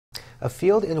A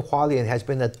field in Hualien has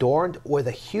been adorned with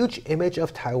a huge image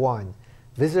of Taiwan.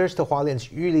 Visitors to Hualien's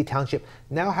Yuli Township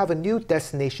now have a new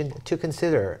destination to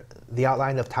consider. The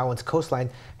outline of Taiwan's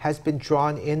coastline has been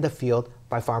drawn in the field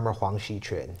by farmer Huang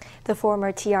Hsi-chuan. The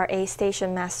former TRA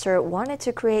station master wanted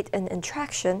to create an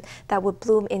attraction that would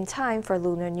bloom in time for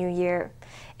Lunar New Year.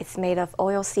 It's made of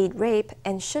oilseed rape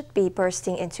and should be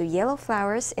bursting into yellow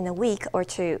flowers in a week or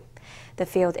two. The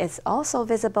field is also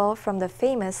visible from the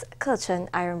famous Kecheng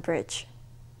Iron Bridge.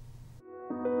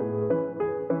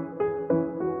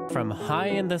 From high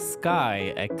in the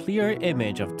sky, a clear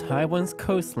image of Taiwan's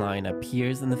coastline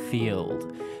appears in the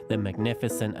field. The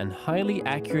magnificent and highly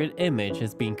accurate image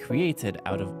is being created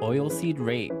out of oilseed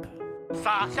rape.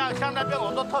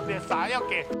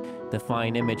 The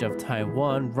fine image of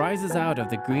Taiwan rises out of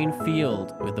the green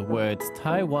field with the words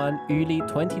Taiwan Yuli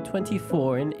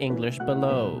 2024 in English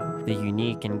below. The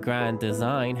unique and grand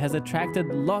design has attracted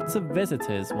lots of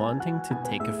visitors wanting to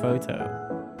take a photo.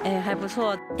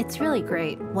 It's really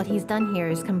great. What he's done here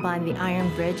is combine the iron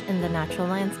bridge and the natural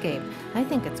landscape. I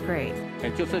think it's great.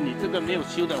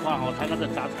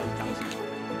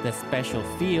 The special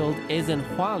field is in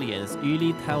Hualien's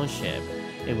Yuli Township.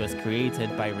 It was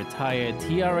created by retired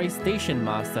TRA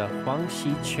stationmaster Huang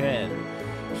Hsi-chuan.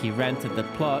 He rented the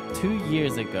plot 2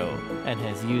 years ago and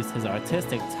has used his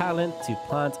artistic talent to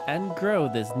plant and grow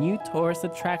this new tourist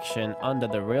attraction under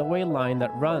the railway line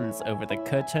that runs over the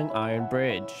Kecheng Iron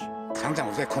Bridge.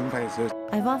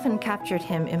 I've often captured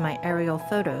him in my aerial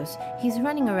photos. He's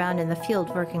running around in the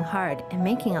field working hard and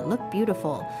making it look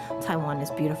beautiful. Taiwan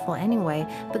is beautiful anyway,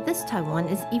 but this Taiwan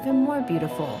is even more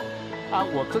beautiful.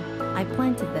 I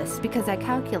planted this because I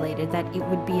calculated that it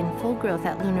would be in full growth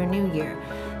at Lunar New Year.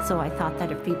 So I thought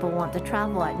that if people want to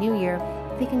travel at New Year,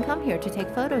 they can come here to take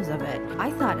photos of it.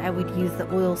 I thought I would use the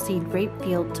oilseed rape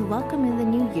field to welcome in the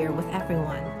new year with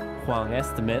everyone. Huang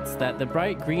estimates that the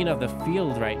bright green of the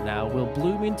field right now will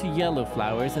bloom into yellow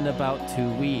flowers in about 2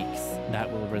 weeks.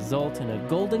 That will result in a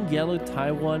golden yellow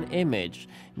Taiwan image,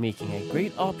 making a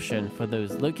great option for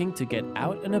those looking to get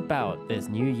out and about this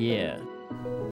new year.